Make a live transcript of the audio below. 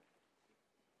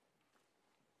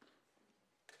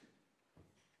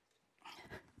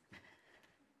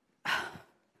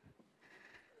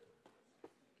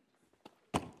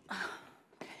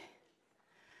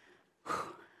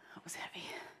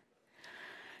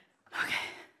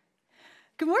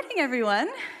Good morning, everyone.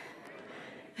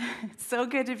 It's so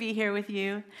good to be here with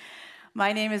you.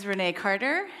 My name is Renee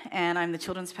Carter, and I'm the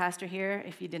children's pastor here,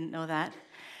 if you didn't know that.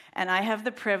 And I have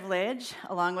the privilege,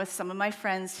 along with some of my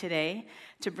friends today,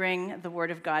 to bring the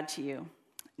Word of God to you.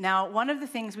 Now, one of the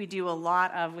things we do a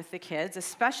lot of with the kids,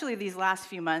 especially these last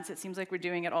few months, it seems like we're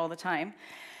doing it all the time,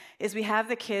 is we have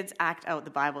the kids act out the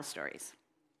Bible stories.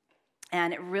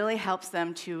 And it really helps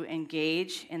them to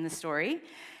engage in the story.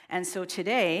 And so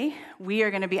today, we are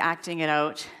going to be acting it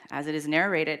out as it is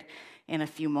narrated in a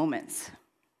few moments.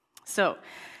 So,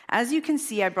 as you can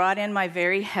see, I brought in my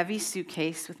very heavy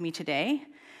suitcase with me today.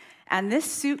 And this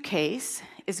suitcase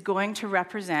is going to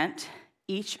represent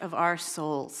each of our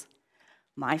souls.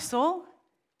 My soul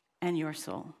and your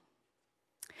soul.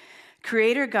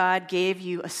 Creator God gave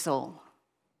you a soul.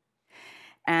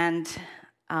 And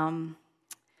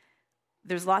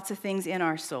there's lots of things in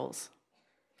our souls.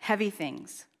 Heavy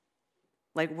things,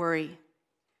 like worry,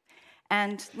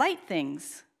 and light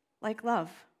things, like love.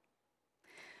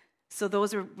 So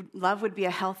love would be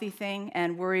a healthy thing,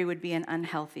 and worry would be an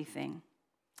unhealthy thing.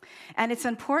 And it's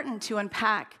important to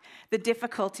unpack the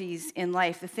difficulties in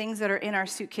life, the things that are in our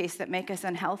suitcase that make us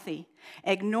unhealthy.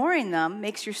 Ignoring them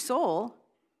makes your soul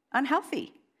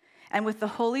unhealthy. And with the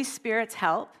Holy Spirit's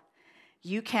help,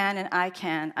 you can and I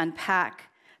can unpack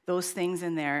those things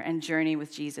in there and journey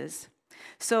with Jesus.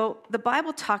 So the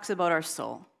Bible talks about our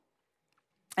soul.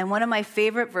 And one of my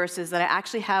favorite verses that I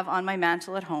actually have on my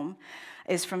mantle at home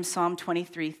is from Psalm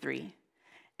 23:3.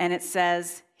 And it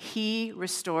says, "He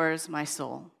restores my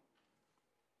soul."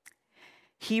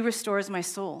 He restores my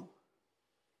soul.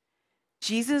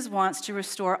 Jesus wants to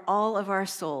restore all of our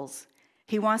souls.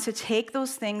 He wants to take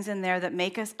those things in there that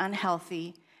make us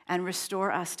unhealthy and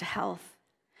restore us to health.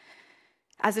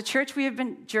 As a church, we have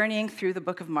been journeying through the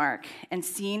book of Mark and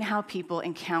seeing how people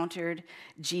encountered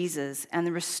Jesus and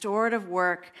the restorative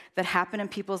work that happened in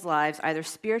people's lives, either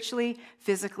spiritually,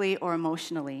 physically, or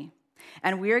emotionally.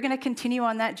 And we are going to continue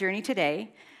on that journey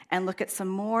today and look at some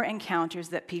more encounters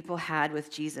that people had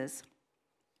with Jesus.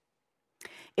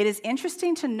 It is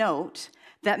interesting to note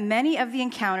that many of the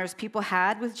encounters people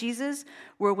had with Jesus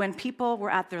were when people were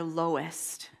at their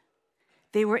lowest.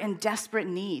 They were in desperate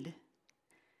need.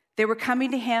 They were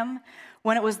coming to him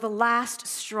when it was the last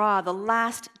straw, the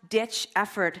last ditch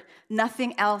effort.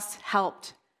 Nothing else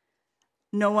helped.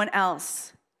 No one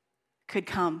else could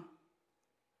come.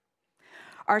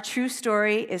 Our true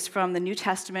story is from the New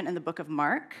Testament in the book of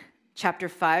Mark, chapter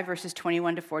 5, verses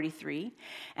 21 to 43.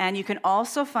 And you can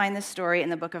also find this story in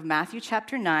the book of Matthew,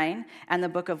 chapter 9, and the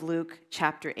book of Luke,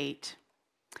 chapter 8.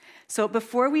 So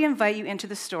before we invite you into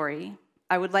the story,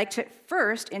 I would like to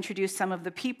first introduce some of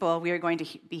the people we are going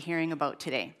to be hearing about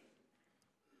today.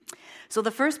 So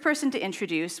the first person to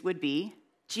introduce would be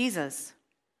Jesus.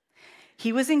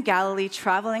 He was in Galilee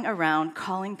traveling around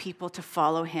calling people to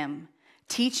follow him,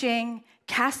 teaching,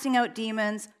 casting out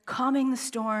demons, calming the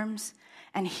storms,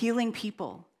 and healing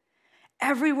people.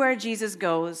 Everywhere Jesus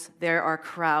goes, there are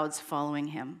crowds following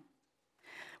him.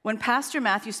 When Pastor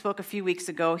Matthew spoke a few weeks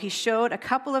ago, he showed a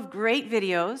couple of great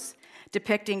videos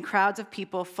depicting crowds of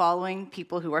people following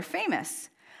people who are famous.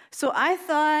 So I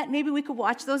thought maybe we could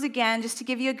watch those again just to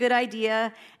give you a good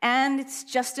idea. And it's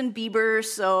Justin Bieber,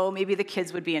 so maybe the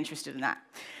kids would be interested in that.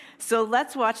 So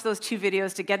let's watch those two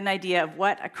videos to get an idea of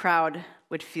what a crowd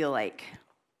would feel like.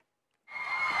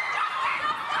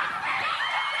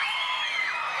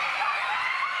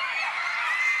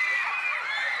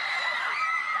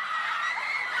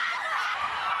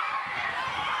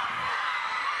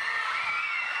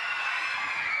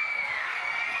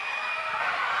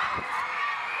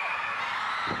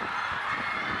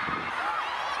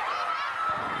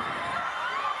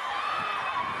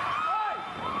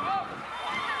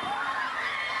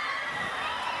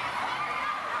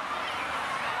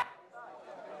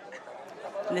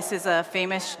 This is a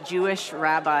famous Jewish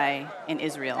rabbi in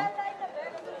Israel.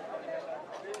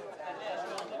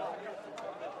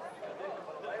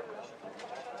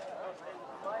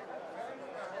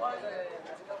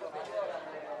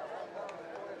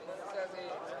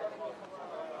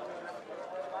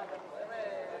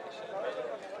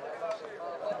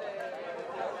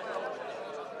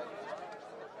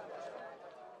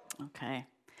 Okay,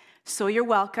 so you're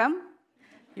welcome.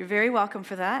 You're very welcome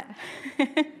for that.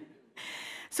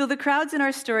 So the crowds in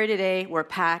our story today were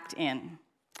packed in.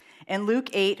 In Luke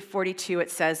 8:42,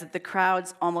 it says that the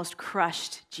crowds almost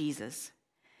crushed Jesus.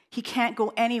 He can't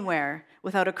go anywhere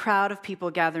without a crowd of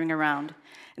people gathering around.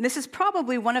 And this is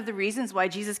probably one of the reasons why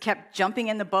Jesus kept jumping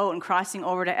in the boat and crossing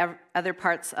over to other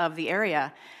parts of the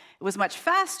area. It was much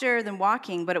faster than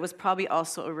walking, but it was probably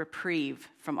also a reprieve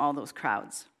from all those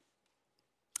crowds.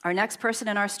 Our next person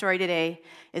in our story today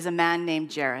is a man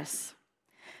named Jairus.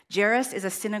 Jairus is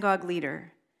a synagogue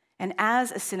leader, and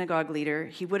as a synagogue leader,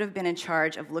 he would have been in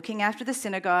charge of looking after the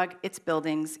synagogue, its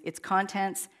buildings, its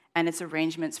contents, and its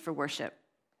arrangements for worship.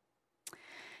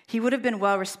 He would have been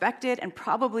well respected and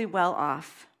probably well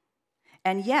off.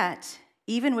 And yet,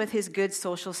 even with his good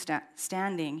social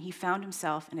standing, he found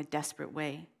himself in a desperate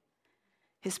way.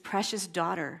 His precious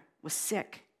daughter was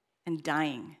sick and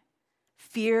dying.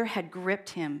 Fear had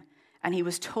gripped him, and he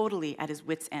was totally at his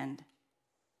wit's end.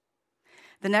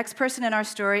 The next person in our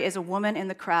story is a woman in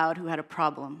the crowd who had a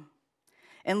problem.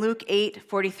 In Luke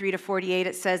 8:43-48,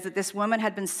 it says that this woman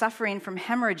had been suffering from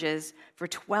hemorrhages for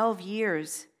 12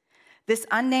 years. This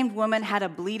unnamed woman had a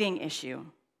bleeding issue,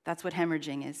 that's what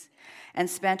hemorrhaging is, and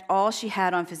spent all she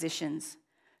had on physicians.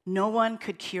 No one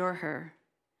could cure her.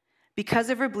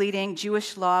 Because of her bleeding,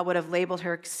 Jewish law would have labeled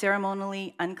her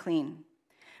ceremonially unclean,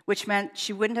 which meant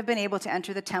she wouldn't have been able to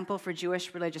enter the temple for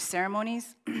Jewish religious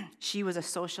ceremonies. She was a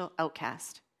social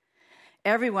outcast.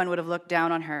 Everyone would have looked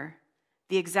down on her,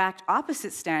 the exact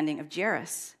opposite standing of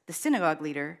Jairus, the synagogue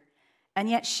leader, and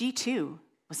yet she too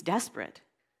was desperate.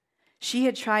 She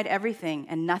had tried everything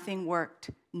and nothing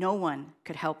worked. No one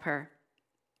could help her.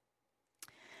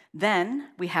 Then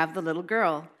we have the little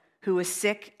girl who was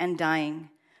sick and dying.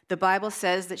 The Bible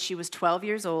says that she was 12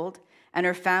 years old, and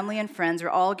her family and friends were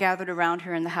all gathered around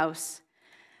her in the house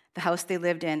they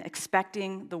lived in,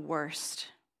 expecting the worst.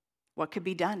 What could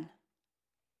be done?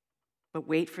 But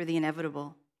wait for the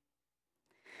inevitable.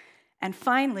 And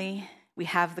finally, we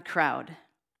have the crowd.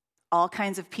 All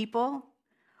kinds of people,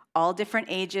 all different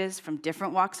ages, from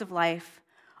different walks of life,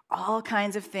 all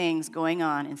kinds of things going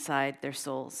on inside their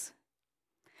souls.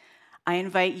 I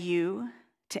invite you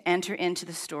to enter into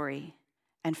the story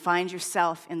and find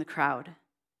yourself in the crowd,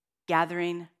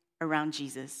 gathering around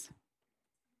Jesus.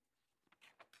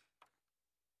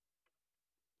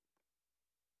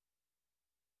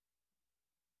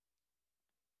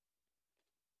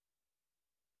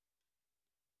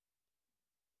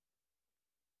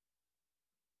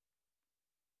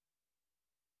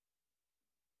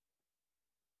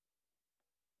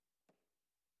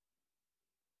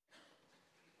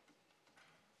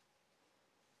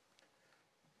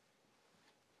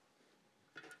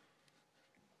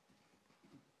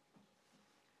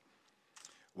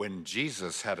 When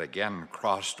Jesus had again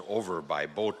crossed over by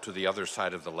boat to the other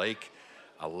side of the lake,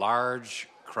 a large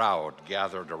crowd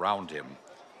gathered around him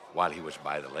while he was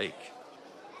by the lake.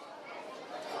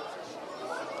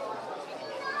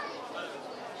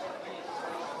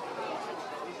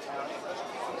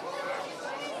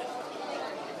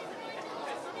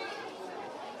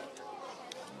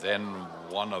 Then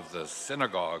one of the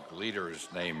synagogue leaders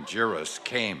named Jairus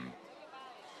came.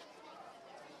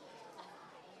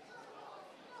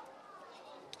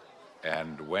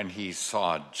 And when he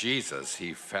saw Jesus,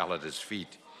 he fell at his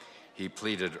feet. He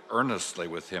pleaded earnestly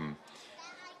with him,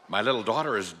 "My little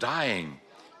daughter is dying.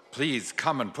 Please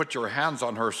come and put your hands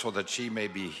on her so that she may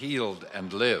be healed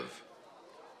and live."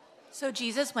 So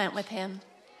Jesus went with him,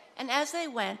 and as they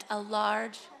went, a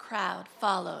large crowd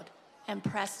followed and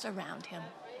pressed around him.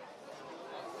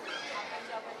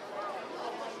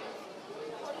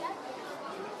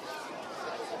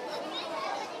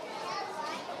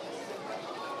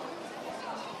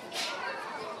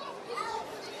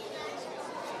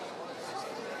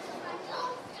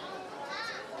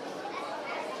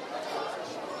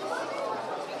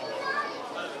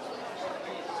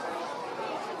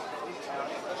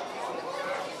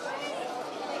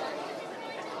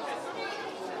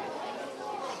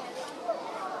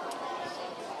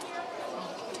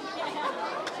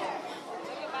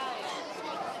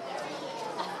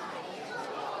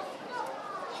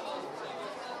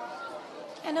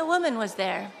 And a woman was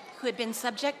there who had been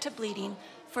subject to bleeding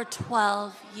for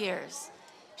 12 years.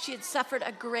 She had suffered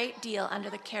a great deal under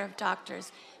the care of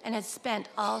doctors and had spent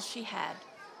all she had.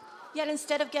 Yet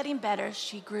instead of getting better,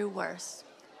 she grew worse.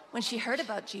 When she heard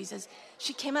about Jesus,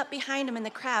 she came up behind him in the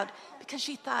crowd because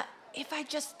she thought, if I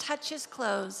just touch his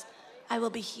clothes, I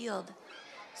will be healed.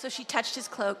 So she touched his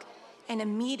cloak, and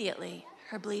immediately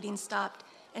her bleeding stopped,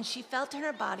 and she felt in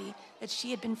her body that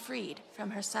she had been freed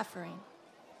from her suffering.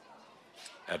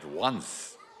 At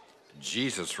once,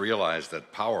 Jesus realized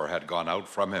that power had gone out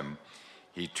from him.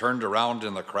 He turned around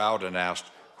in the crowd and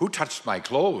asked, "Who touched my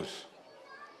clothes?"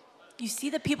 You see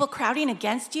the people crowding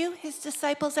against you, his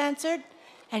disciples answered,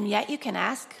 and yet you can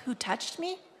ask, "Who touched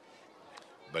me?"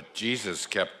 But Jesus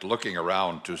kept looking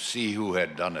around to see who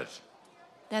had done it.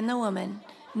 Then the woman,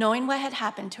 knowing what had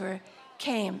happened to her,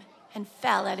 came and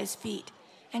fell at his feet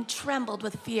and trembled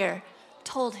with fear,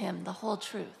 told him the whole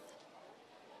truth.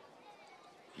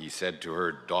 He said to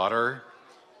her, "Daughter,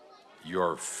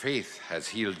 your faith has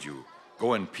healed you.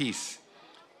 Go in peace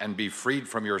and be freed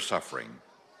from your suffering."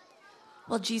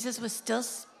 While Jesus was still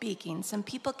speaking, some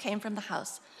people came from the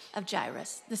house of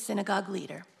Jairus, the synagogue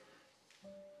leader.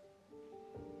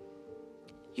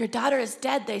 "Your daughter is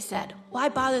dead," they said. "Why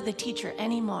bother the teacher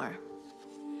anymore?"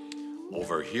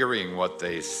 Overhearing what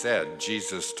they said,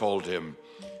 Jesus told him,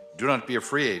 "Do not be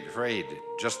afraid,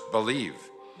 just believe."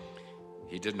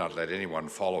 He did not let anyone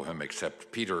follow him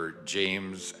except Peter,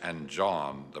 James, and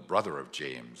John, the brother of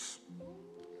James.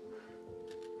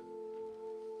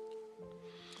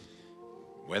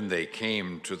 When they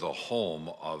came to the home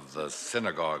of the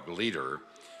synagogue leader,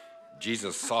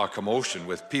 Jesus saw a commotion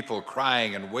with people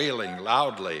crying and wailing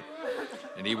loudly.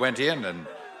 And he went in and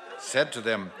said to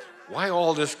them, "Why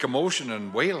all this commotion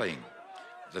and wailing?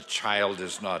 The child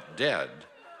is not dead,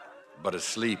 but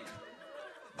asleep."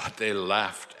 But they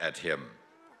laughed at him.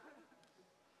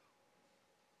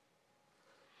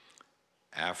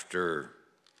 After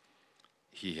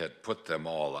he had put them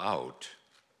all out,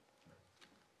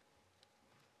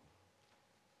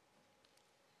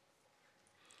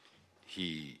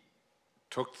 he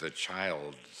took the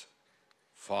child's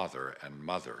father and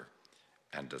mother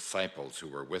and disciples who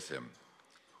were with him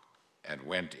and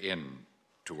went in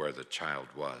to where the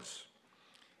child was.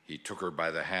 He took her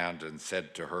by the hand and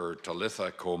said to her,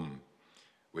 "Talitha cum,"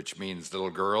 which means,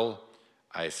 "Little girl,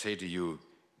 I say to you,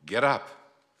 get up."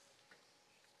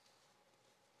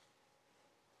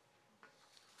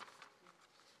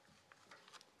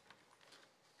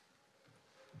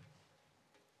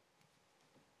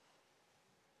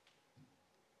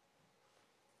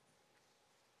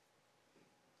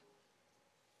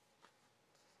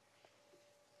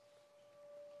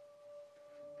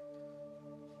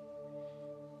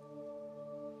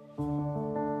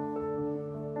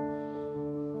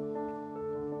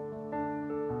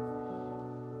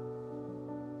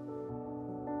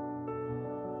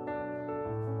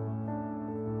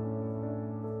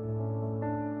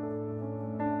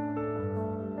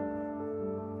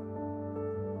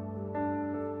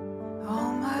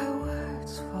 All my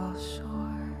words fall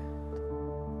short.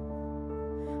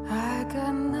 I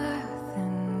got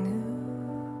nothing new.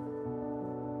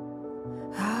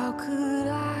 How could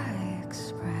I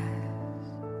express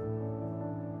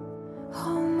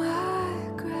all my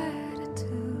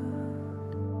gratitude?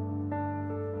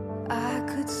 I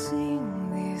could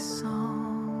sing these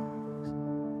songs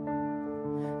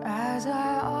as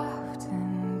I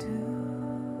often do,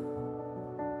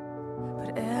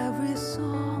 but every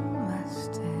song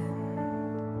must end,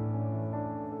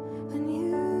 and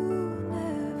you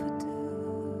never do.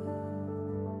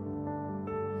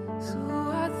 So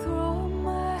I throw up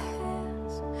my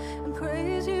hands and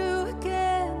praise you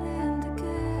again and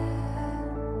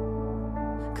again,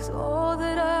 'cause all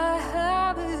that I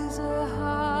have is a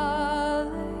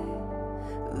hallelujah,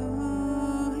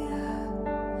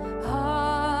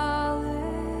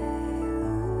 hallelujah.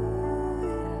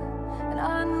 And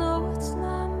I know it's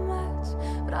not much,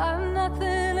 but I'm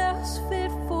nothing else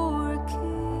fit for a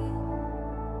king,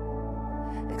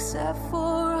 except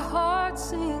for a heart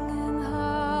singing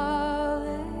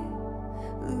hallelujah,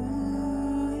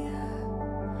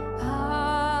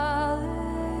 hallelujah.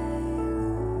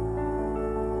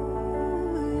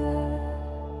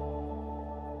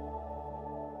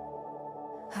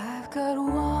 I've got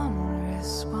one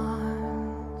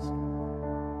response,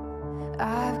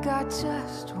 I've got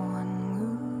just one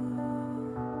move,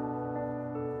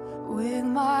 with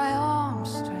my arms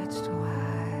stretched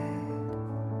wide,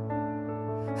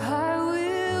 I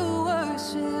will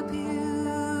worship you.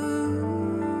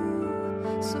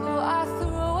 So I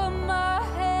throw up my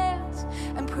hands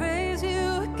and praise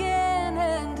you again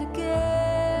and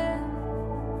again,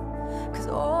 'cause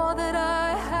all that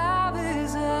I have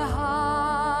is a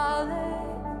hallelujah,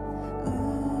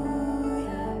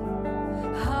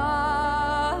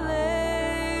 hallelujah.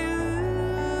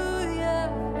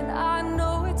 And I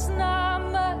know it's not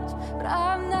much, but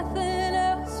I'm nothing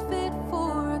else fit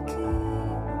for a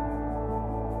king,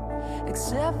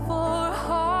 except for a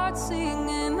heart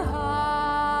singing hallelujah,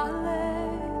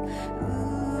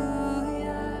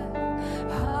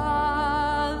 hallelujah.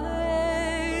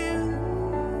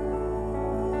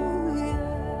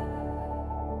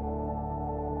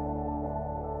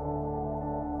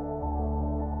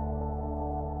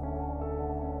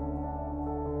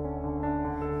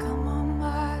 Come on,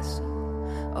 my soul,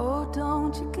 oh,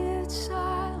 don't you get shy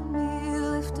on me.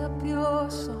 Lift up your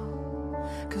soul,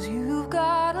 'cause you've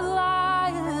got a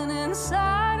lion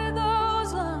inside of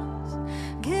those lungs,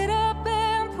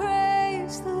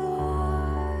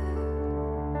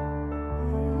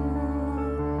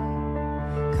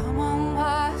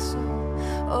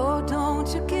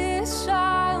 you get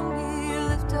shy on me,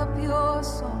 lift up your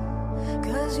song.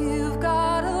 'Cause you've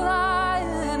got a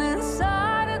lion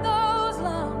inside of those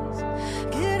lungs.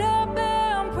 Get up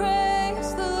and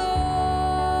praise the Lord.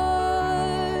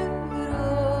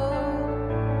 Oh,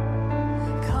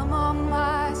 come on,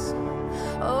 my soul.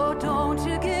 Oh, don't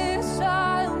you get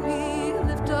shy on me,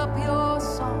 lift up your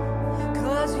song.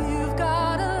 'Cause you've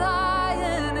got a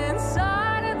lion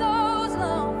inside of those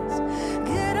lungs.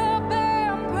 Get up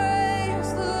and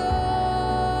praise the Lord.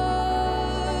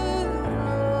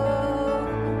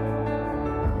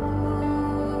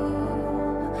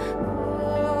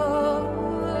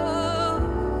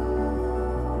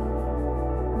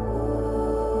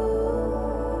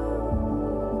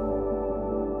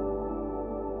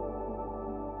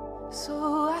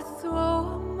 So I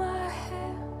throw up my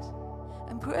hands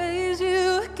and praise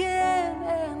you again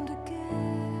and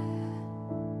again.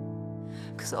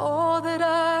 'Cause all that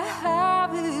I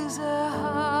have is a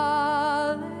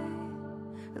hallelujah,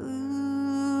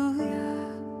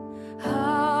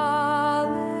 hallelujah.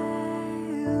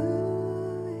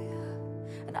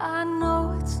 And I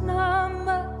know it's not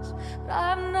much, but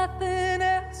I've nothing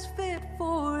else fit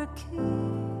for a king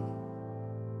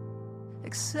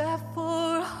except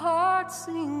for a heart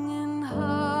singing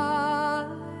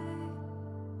hallelujah,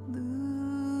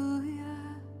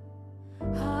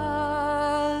 hallelujah.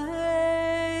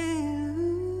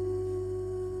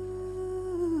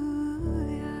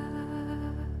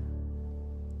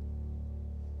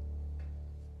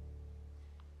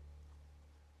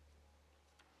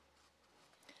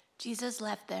 Jesus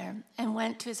left there and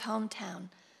went to his hometown,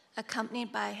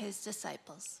 accompanied by his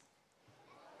disciples.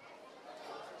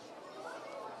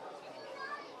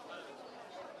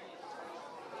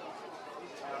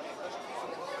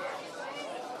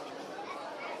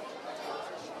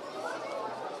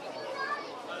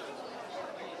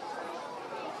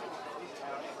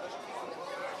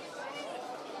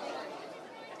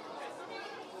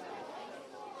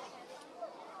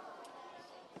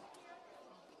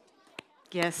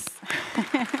 Yes.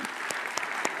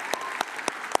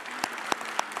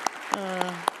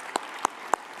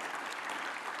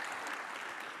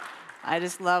 I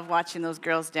just love watching those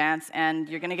girls dance, and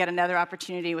you're going to get another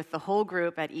opportunity with the whole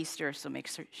group at Easter, so make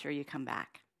sure you come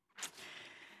back.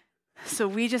 So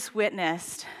we just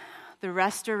witnessed the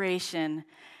restoration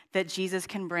that Jesus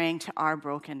can bring to our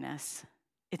brokenness.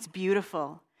 It's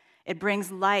beautiful. It brings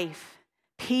life,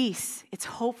 peace. It's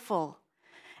hopeful.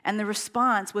 And the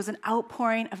response was an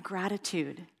outpouring of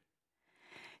gratitude.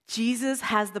 Jesus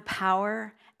has the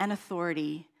power and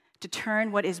authority to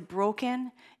turn what is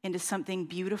broken into something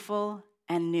beautiful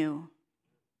and new.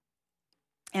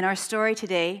 In our story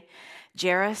today,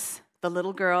 Jairus, the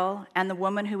little girl, and the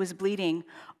woman who was bleeding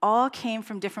all came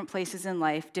from different places in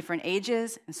life, different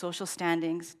ages and social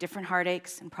standings, different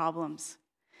heartaches and problems.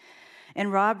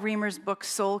 In Rob Reimer's book,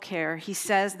 Soul Care, he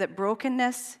says that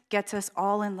brokenness gets us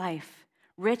all in life.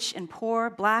 Rich and poor,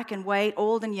 black and white,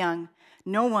 old and young,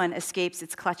 no one escapes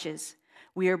its clutches.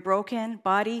 We are broken,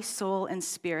 body, soul, and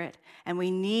spirit, and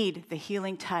we need the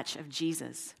healing touch of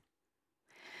Jesus.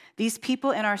 These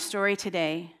people in our story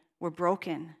today were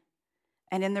broken,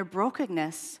 and in their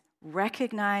brokenness,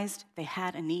 recognized they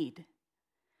had a need.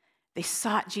 They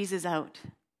sought Jesus out.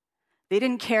 They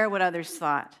didn't care what others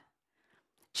thought.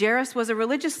 Jairus was a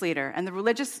religious leader, and the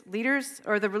religious leaders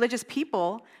or the religious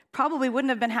people probably wouldn't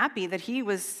have been happy that he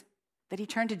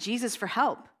turned to Jesus for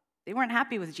help. They weren't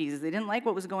happy with Jesus. They didn't like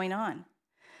what was going on.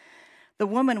 The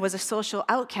woman was a social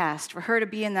outcast. For her to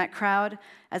be in that crowd,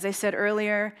 as I said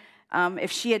earlier,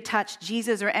 if she had touched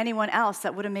Jesus or anyone else,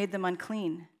 that would have made them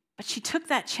unclean. But she took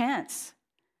that chance.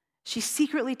 She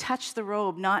secretly touched the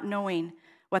robe, not knowing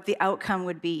what the outcome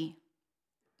would be.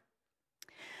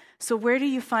 So where do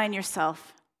you find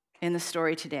yourself in the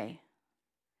story today?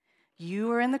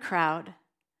 You are in the crowd,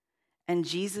 and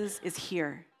Jesus is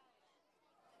here.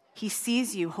 He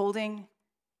sees you holding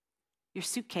your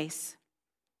suitcase.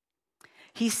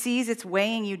 He sees it's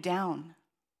weighing you down.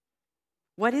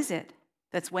 What is it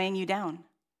that's weighing you down?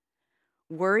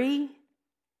 Worry,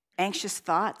 anxious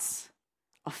thoughts,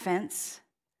 offense,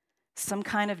 some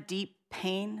kind of deep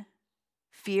pain,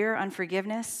 fear,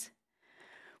 unforgiveness?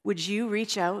 Would you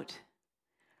reach out?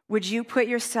 Would you put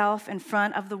yourself in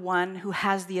front of the one who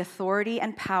has the authority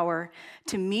and power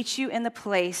to meet you in the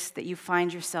place that you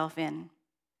find yourself in?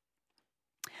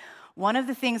 One of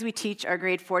the things we teach our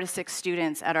grade 4 to 6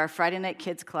 students at our Friday Night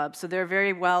Kids Club, so they're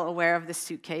very well aware of this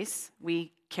suitcase,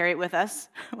 we carry it with us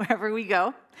wherever we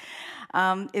go,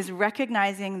 is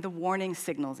recognizing the warning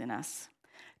signals in us.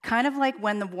 Kind of like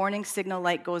when the warning signal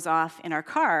light goes off in our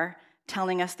car,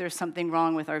 telling us there's something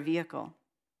wrong with our vehicle.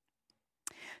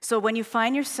 So when you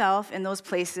find yourself in those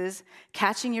places,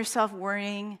 catching yourself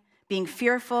worrying, being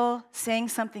fearful, saying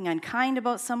something unkind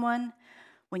about someone,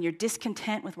 when you're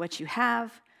discontent with what you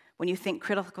have, when you think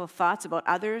critical thoughts about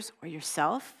others or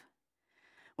yourself,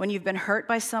 when you've been hurt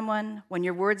by someone, when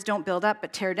your words don't build up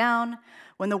but tear down,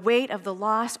 when the weight of the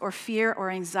loss or fear or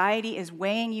anxiety is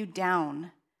weighing you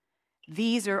down,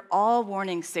 these are all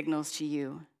warning signals to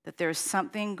you that there's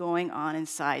something going on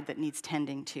inside that needs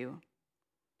tending to.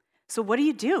 So what do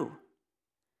you do?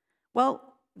 Well,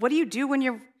 what do you do when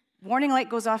your warning light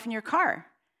goes off in your car?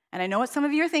 And I know what some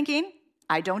of you are thinking.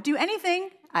 I don't do anything.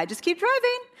 I just keep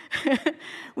driving.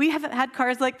 We have had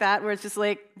cars like that where it's just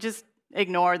like, just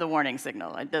ignore the warning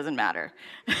signal. It doesn't matter.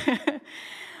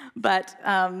 But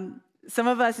some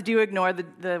of us do ignore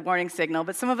the warning signal,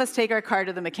 but some of us take our car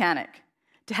to the mechanic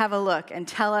to have a look and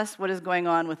tell us what is going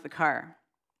on with the car.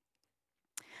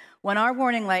 When our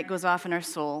warning light goes off in our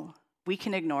soul, we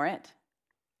can ignore it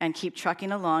and keep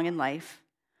trucking along in life.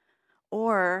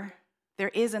 Or there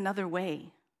is another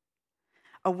way,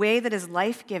 a way that is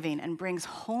life-giving and brings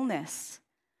wholeness.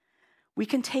 We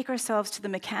can take ourselves to the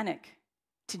mechanic,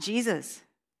 to Jesus.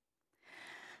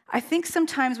 I think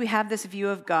sometimes we have this view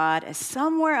of God as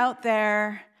somewhere out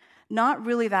there, not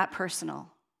really that personal.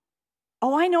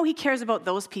 Oh, I know he cares about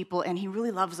those people and he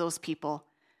really loves those people,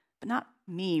 but not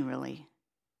me, really.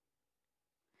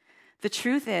 The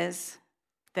truth is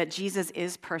that Jesus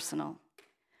is personal.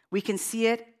 We can see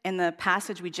it in the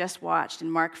passage we just watched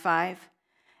in Mark 5,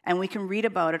 and we can read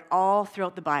about it all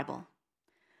throughout the Bible.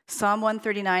 Psalm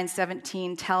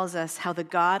 139:17 tells us how the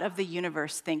God of the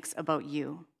universe thinks about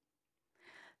you.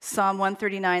 Psalm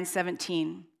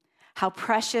 139:17, how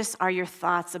precious are your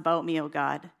thoughts about me, O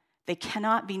God. They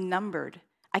cannot be numbered.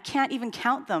 I can't even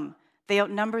count them. They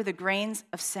outnumber the grains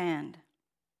of sand.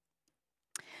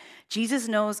 Jesus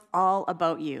knows all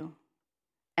about you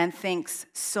and thinks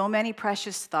so many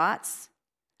precious thoughts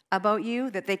about you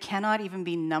that they cannot even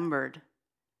be numbered.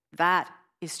 That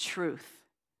is truth.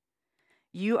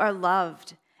 You are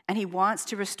loved, and he wants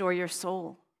to restore your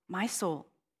soul, my soul.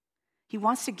 He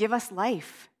wants to give us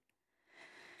life.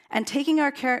 And taking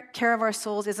our care of our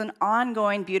souls is an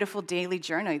ongoing, beautiful daily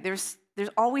journey. There's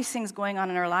always things going on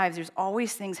in our lives. There's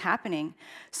always things happening.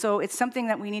 So it's something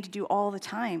that we need to do all the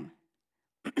time.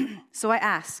 So I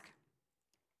ask,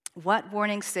 what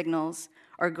warning signals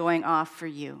are going off for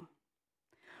you?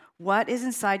 What is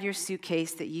inside your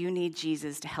suitcase that you need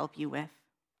Jesus to help you with?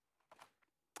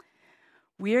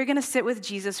 We are going to sit with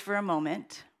Jesus for a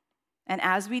moment. And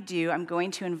as we do, I'm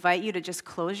going to invite you to just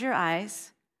close your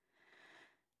eyes.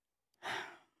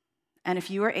 And if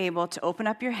you are able to open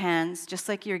up your hands, just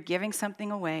like you're giving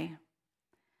something away.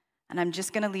 And I'm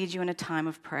just going to lead you in a time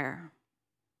of prayer.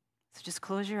 So just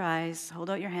close your eyes, hold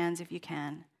out your hands if you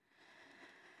can.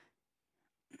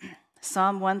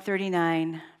 Psalm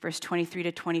 139, verse 23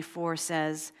 to 24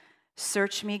 says,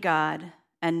 "Search me, God,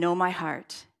 and know my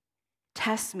heart.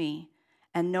 Test me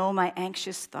and know my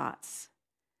anxious thoughts.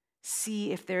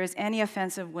 See if there is any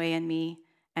offensive way in me,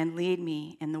 and lead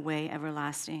me in the way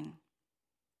everlasting."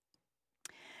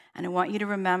 And I want you to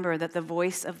remember that the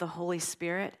voice of the Holy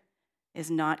Spirit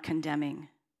is not condemning.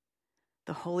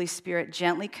 The Holy Spirit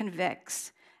gently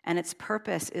convicts, and its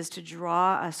purpose is to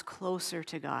draw us closer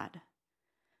to God.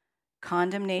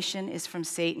 Condemnation is from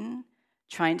Satan,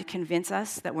 trying to convince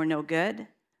us that we're no good,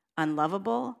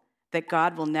 unlovable, that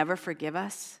God will never forgive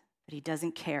us, that he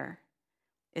doesn't care.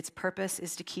 Its purpose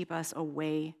is to keep us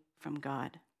away from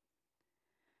God.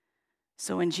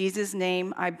 So in Jesus'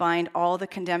 name, I bind all the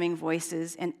condemning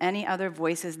voices and any other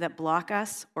voices that block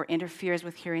us or interferes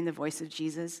with hearing the voice of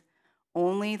Jesus.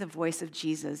 Only the voice of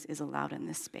Jesus is allowed in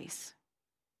this space.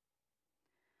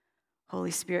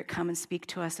 Holy Spirit, come and speak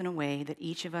to us in a way that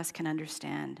each of us can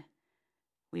understand.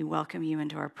 We welcome you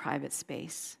into our private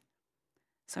space.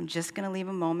 So I'm just going to leave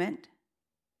a moment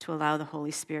to allow the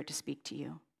Holy Spirit to speak to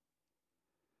you.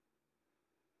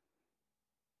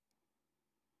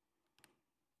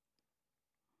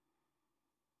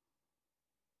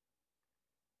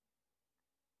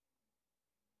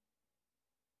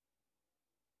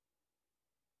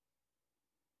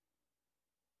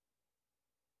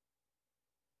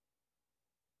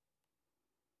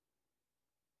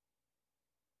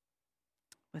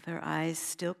 With our eyes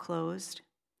still closed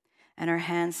and our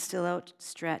hands still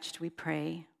outstretched, we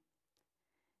pray,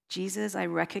 Jesus, I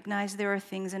recognize there are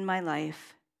things in my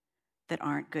life that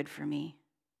aren't good for me.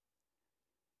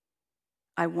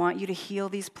 I want you to heal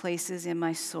these places in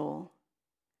my soul,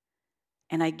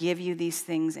 and I give you these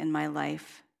things in my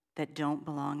life that don't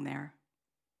belong there.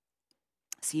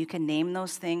 So you can name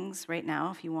those things right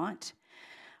now if you want,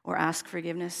 or ask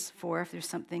forgiveness for if there's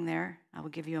something there, I will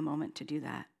give you a moment to do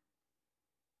that.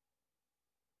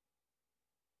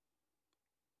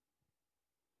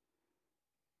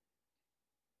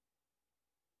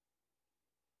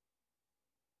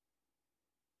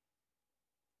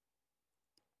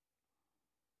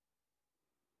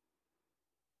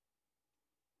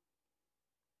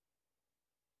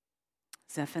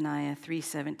 Zephaniah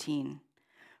 3:17.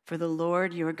 For the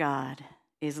Lord your God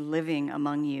is living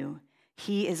among you.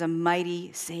 He is a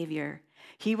mighty Savior.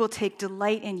 He will take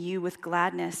delight in you with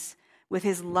gladness. With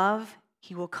his love,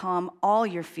 he will calm all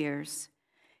your fears.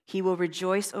 He will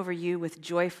rejoice over you with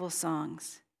joyful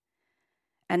songs.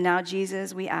 And now,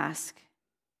 Jesus, we ask,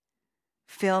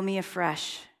 fill me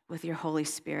afresh with your Holy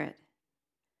Spirit.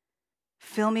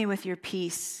 Fill me with your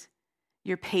peace,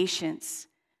 your patience,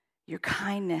 your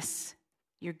kindness,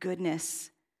 your goodness,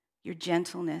 your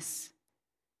gentleness,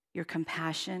 your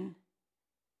compassion,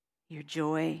 your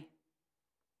joy,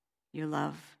 your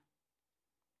love.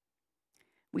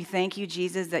 We thank you,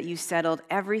 Jesus, that you settled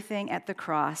everything at the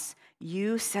cross.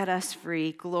 You set us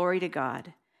free. Glory to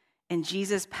God. In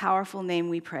Jesus' powerful name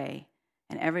we pray.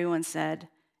 And everyone said,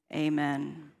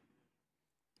 amen.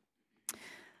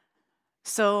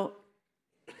 So,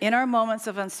 in our moments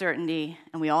of uncertainty,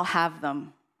 and we all have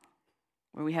them,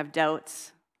 where we have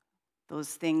doubts, those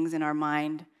things in our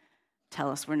mind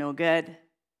tell us we're no good,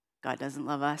 God doesn't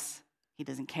love us, he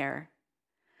doesn't care.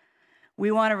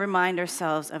 We want to remind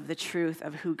ourselves of the truth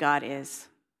of who God is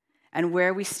and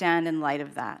where we stand in light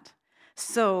of that.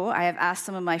 So I have asked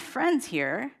some of my friends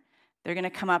here, they're going to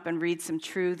come up and read some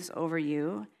truths over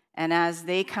you. And as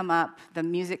they come up, the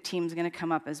music team's going to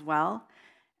come up as well.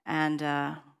 And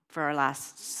for our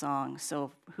last song.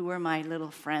 So who are my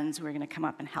little friends who are going to come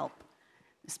up and help?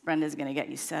 Miss Brenda's going to get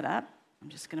you set up. I'm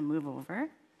just going to move over.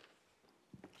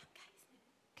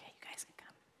 Okay, you guys can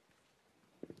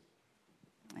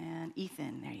come. And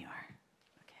Ethan, there you are.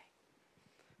 Okay.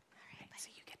 All right, so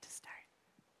you get to start.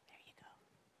 There you go.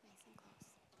 Nice and close.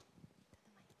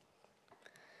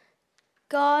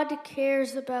 God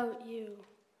cares about you.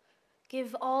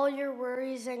 Give all your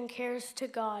worries and cares to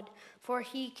God, for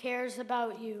he cares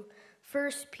about you.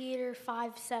 1 Peter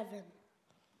 5:7.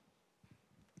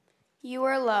 You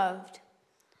are loved,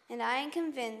 and I am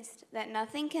convinced that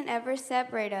nothing can ever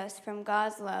separate us from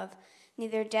God's love,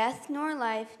 neither death nor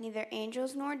life, neither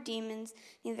angels nor demons,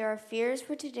 neither our fears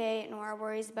for today nor our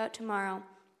worries about tomorrow.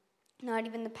 Not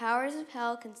even the powers of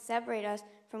hell can separate us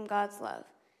from God's love.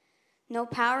 No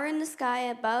power in the sky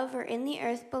above or in the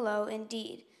earth below,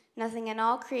 indeed, nothing in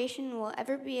all creation will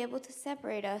ever be able to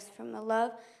separate us from the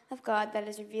love of God that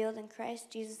is revealed in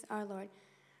Christ Jesus our Lord.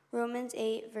 Romans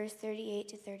 8, verse 38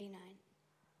 to 39.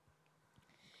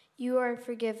 You are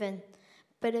forgiven,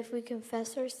 but if we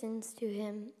confess our sins to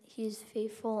him, he is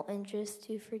faithful and just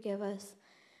to forgive us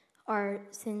our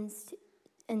sins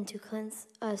and to cleanse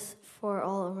us for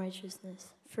all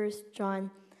unrighteousness. 1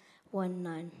 John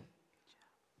 1:9.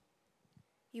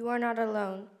 You are not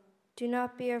alone. Do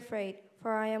not be afraid,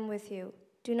 for I am with you.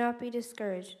 Do not be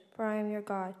discouraged, for I am your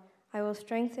God. I will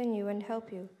strengthen you and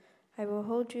help you. I will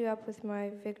hold you up with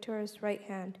my victorious right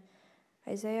hand.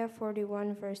 Isaiah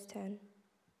 41, verse 10. Good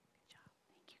job.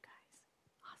 Thank you, guys.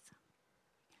 Awesome.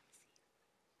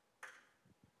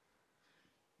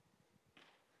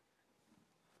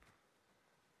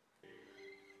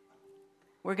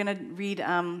 We're going to read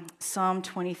Psalm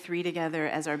 23 together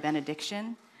as our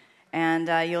benediction. And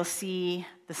you'll see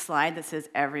the slide that says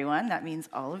everyone. That means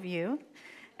all of you.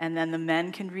 And then the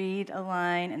men can read a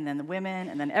line, and then the women,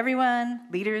 and then everyone.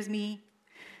 Leader is me.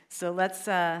 So let's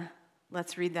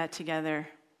read that together.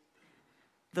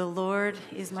 The Lord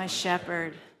is my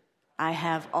shepherd. I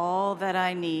have all that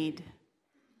I need.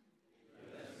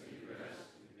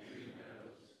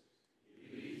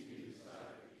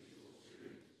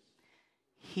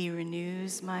 He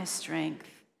renews my strength.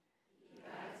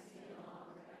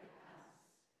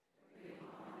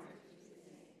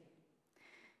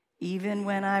 Even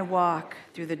when I walk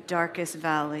through the darkest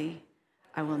valley,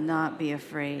 I will not be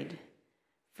afraid,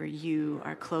 for you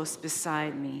are close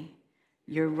beside me.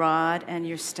 Your rod and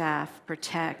your staff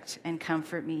protect and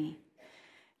comfort me.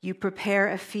 You prepare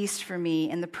a feast for me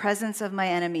in the presence of my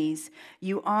enemies.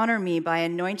 You honor me by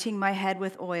anointing my head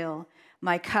with oil.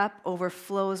 My cup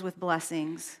overflows with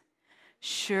blessings.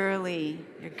 Surely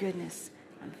your goodness,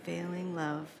 unfailing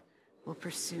love will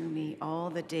pursue me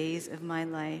all the days of my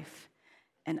life,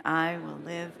 and I will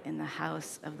live in the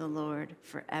house of the Lord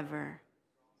forever.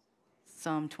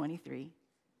 Psalm 23.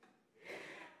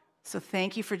 So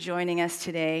thank you for joining us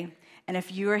today. And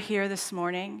if you are here this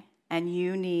morning and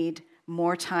you need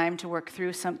more time to work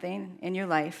through something in your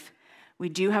life, we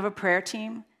do have a prayer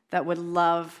team that would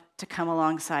love to come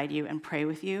alongside you and pray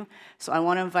with you. So I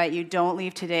want to invite you, don't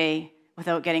leave today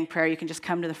without getting prayer. You can just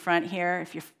come to the front here.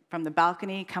 If you're from the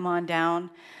balcony, come on down,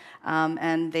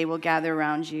 and they will gather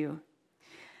around you.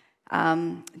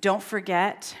 Don't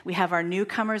forget, we have our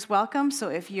newcomers welcome. So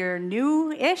if you're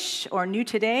new-ish or new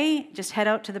today, just head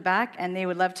out to the back, and they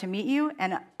would love to meet you.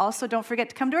 And also don't forget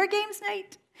to come to our games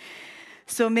night.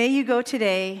 So may you go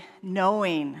today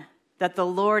knowing that the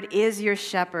Lord is your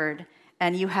shepherd,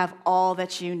 and you have all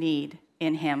that you need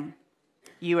in him.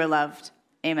 You are loved.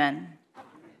 Amen.